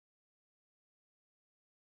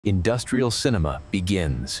Industrial cinema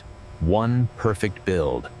begins. One perfect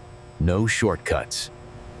build. No shortcuts.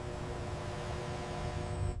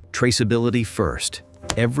 Traceability first.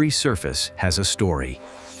 Every surface has a story.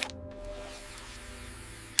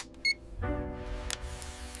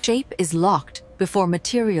 Shape is locked before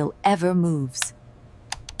material ever moves.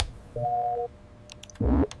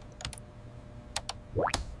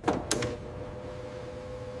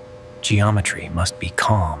 Geometry must be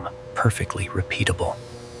calm, perfectly repeatable.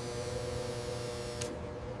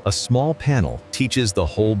 A small panel teaches the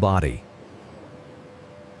whole body.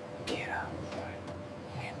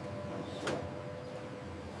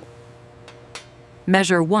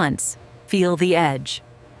 Measure once, feel the edge.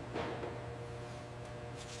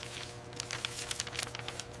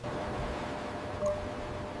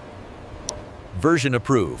 Version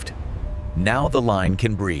approved. Now the line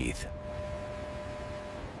can breathe.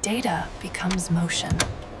 Data becomes motion.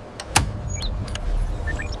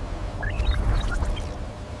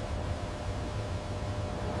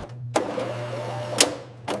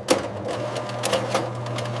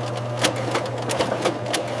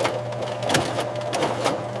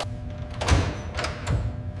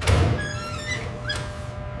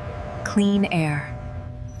 Clean air.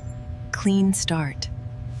 Clean start.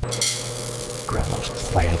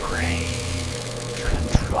 Fabrication.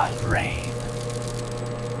 Control brain.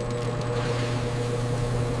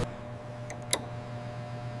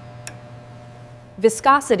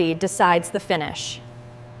 Viscosity decides the finish.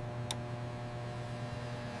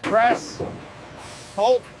 Press,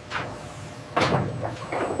 hold,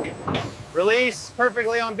 release,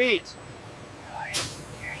 perfectly on beat.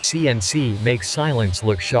 CNC makes silence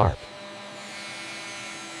look sharp.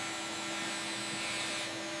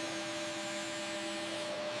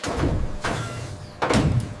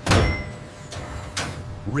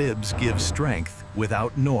 Ribs give strength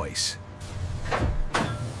without noise.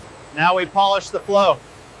 Now we polish the flow.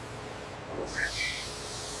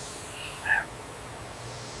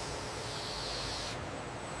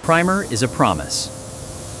 Primer is a promise.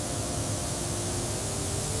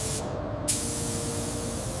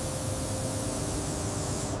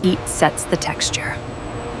 Heat sets the texture.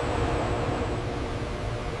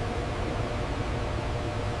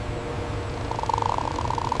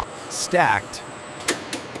 Stacked.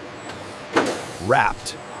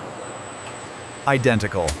 Wrapped.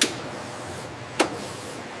 Identical.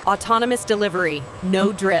 Autonomous delivery,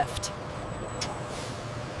 no drift.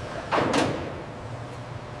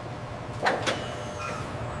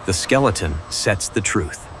 The skeleton sets the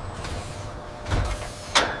truth.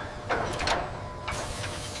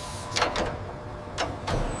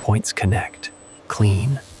 Points connect.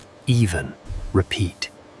 Clean, even, repeat.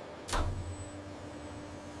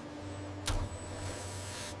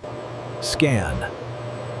 Scan.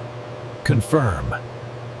 Confirm.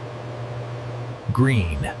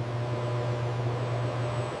 Green.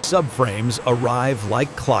 Subframes arrive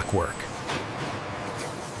like clockwork.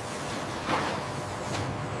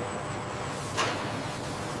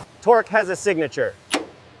 Torque has a signature.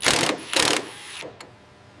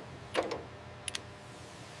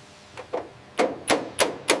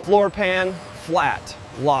 Floor pan, flat,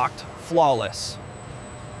 locked, flawless.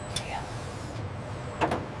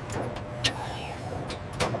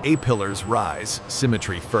 A-pillars rise,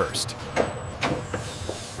 symmetry first.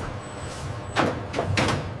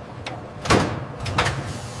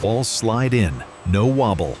 All slide in, no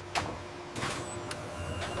wobble.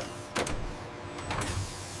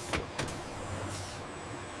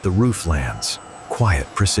 The roof lands, quiet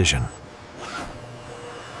precision.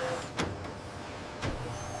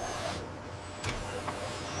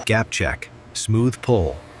 Gap check, smooth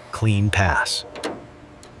pull, clean pass.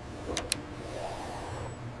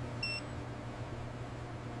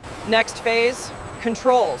 Next phase,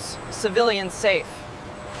 controls, civilian safe.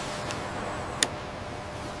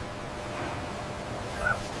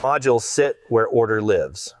 Modules sit where order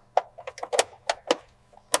lives.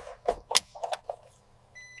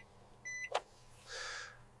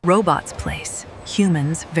 Robots place,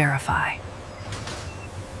 humans verify.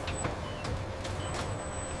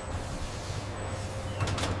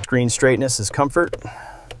 Screen straightness is comfort.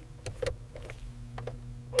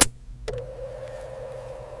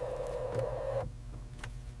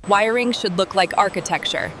 Wiring should look like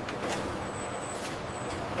architecture.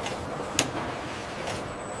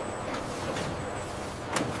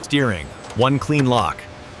 Steering, one clean lock.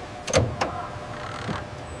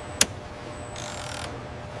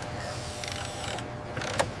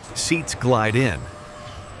 Seats glide in.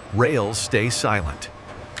 Rails stay silent.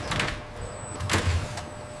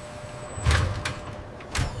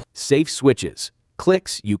 Safe switches.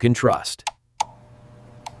 Clicks you can trust.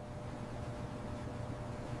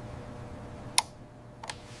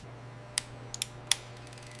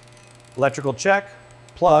 Electrical check,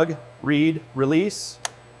 plug, read, release.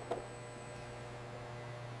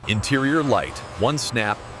 Interior light, one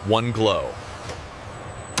snap, one glow.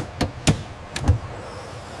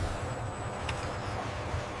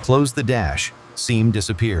 Close the dash, seam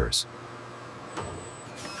disappears.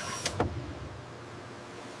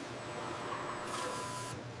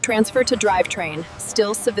 Transfer to drivetrain,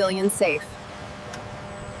 still civilian safe.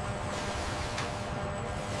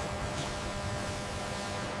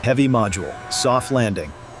 Heavy module, soft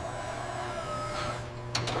landing.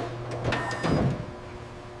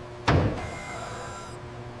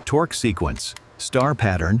 Torque sequence, star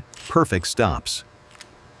pattern, perfect stops.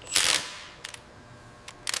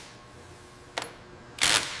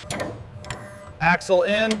 Axle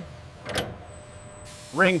in.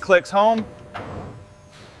 Ring clicks home.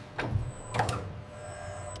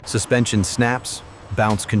 Suspension snaps,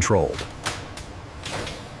 bounce controlled.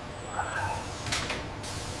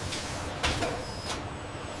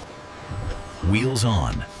 Wheels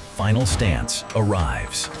on, final stance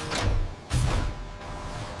arrives.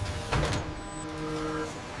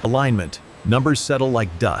 Alignment, numbers settle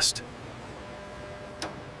like dust.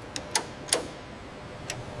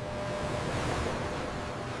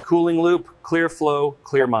 Cooling loop, clear flow,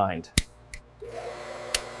 clear mind.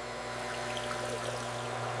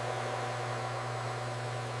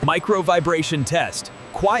 Micro vibration test.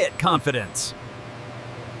 Quiet confidence.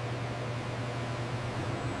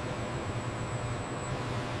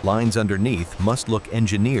 Lines underneath must look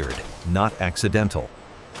engineered, not accidental.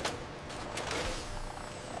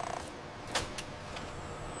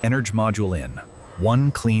 Energy module in,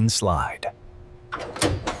 one clean slide.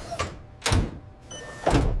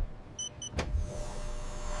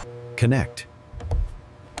 Connect.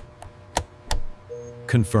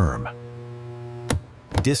 Confirm.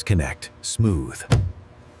 Disconnect, smooth.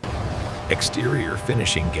 Exterior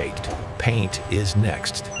finishing gate. Paint is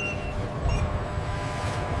next.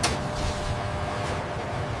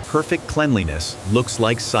 Perfect cleanliness looks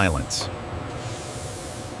like silence.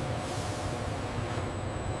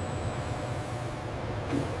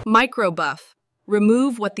 Micro buff.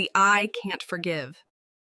 Remove what the eye can't forgive.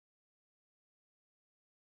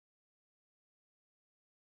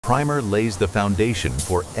 Primer lays the foundation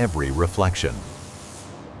for every reflection.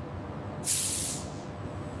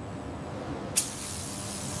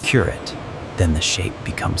 Cure it, then the shape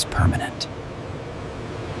becomes permanent.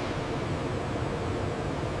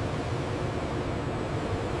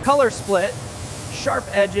 Color split, sharp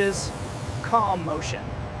edges, calm motion.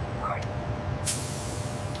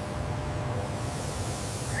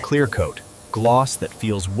 Clear coat, gloss that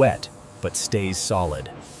feels wet but stays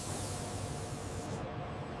solid.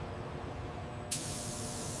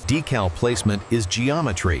 Decal placement is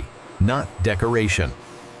geometry, not decoration.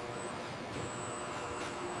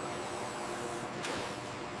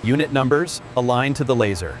 Unit numbers align to the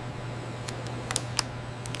laser.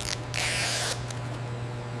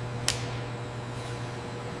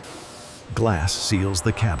 Glass seals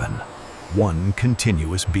the cabin, one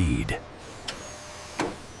continuous bead.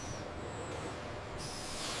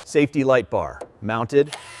 Safety light bar,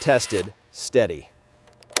 mounted, tested, steady.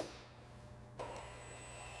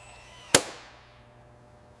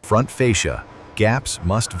 Front fascia, gaps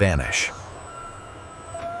must vanish.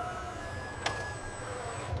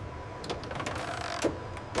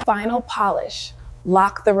 Final polish,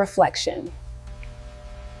 lock the reflection.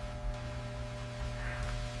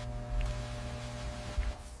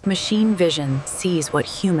 Machine vision sees what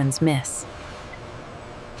humans miss.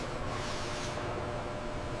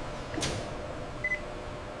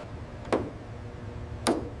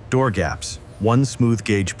 Door gaps, one smooth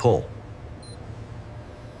gauge pull.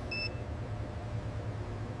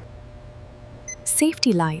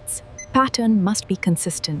 Safety lights, pattern must be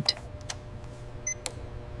consistent.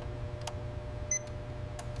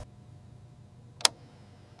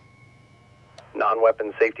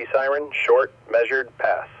 Non-weapon safety siren, short, measured,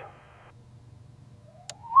 pass.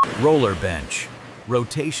 Roller bench.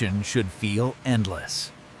 Rotation should feel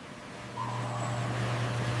endless.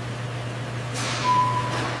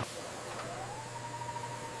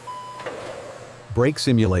 Brake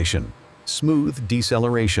simulation, smooth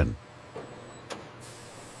deceleration.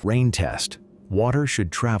 Rain test, water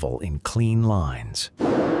should travel in clean lines.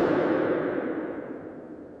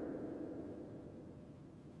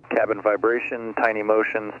 Cabin vibration, tiny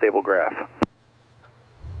motion, stable graph.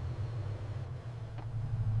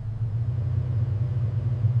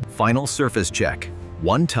 Final surface check,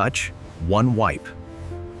 one touch, one wipe.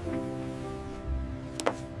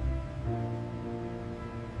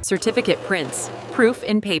 Certificate prints. Proof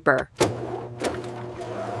in paper.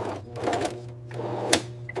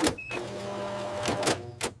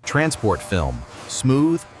 Transport film,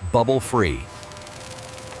 smooth, bubble-free.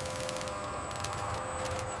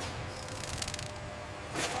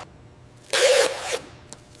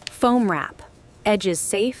 Foam wrap. Edges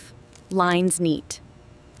safe, lines neat.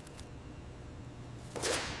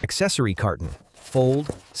 Accessory carton.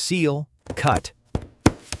 Fold, seal, cut.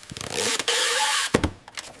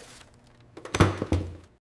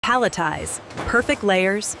 Palletize. Perfect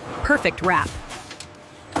layers, perfect wrap.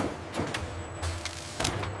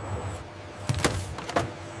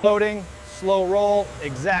 Loading, slow roll,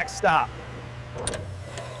 exact stop.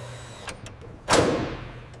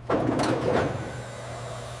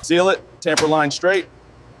 Seal it, tamper line straight.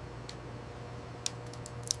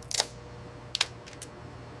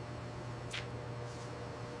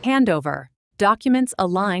 Handover. Documents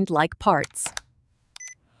aligned like parts.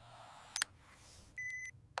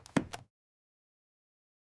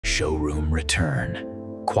 Showroom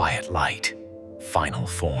return. Quiet light. Final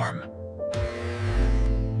form.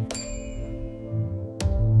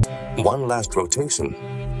 One last rotation,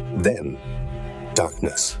 then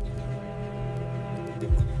darkness.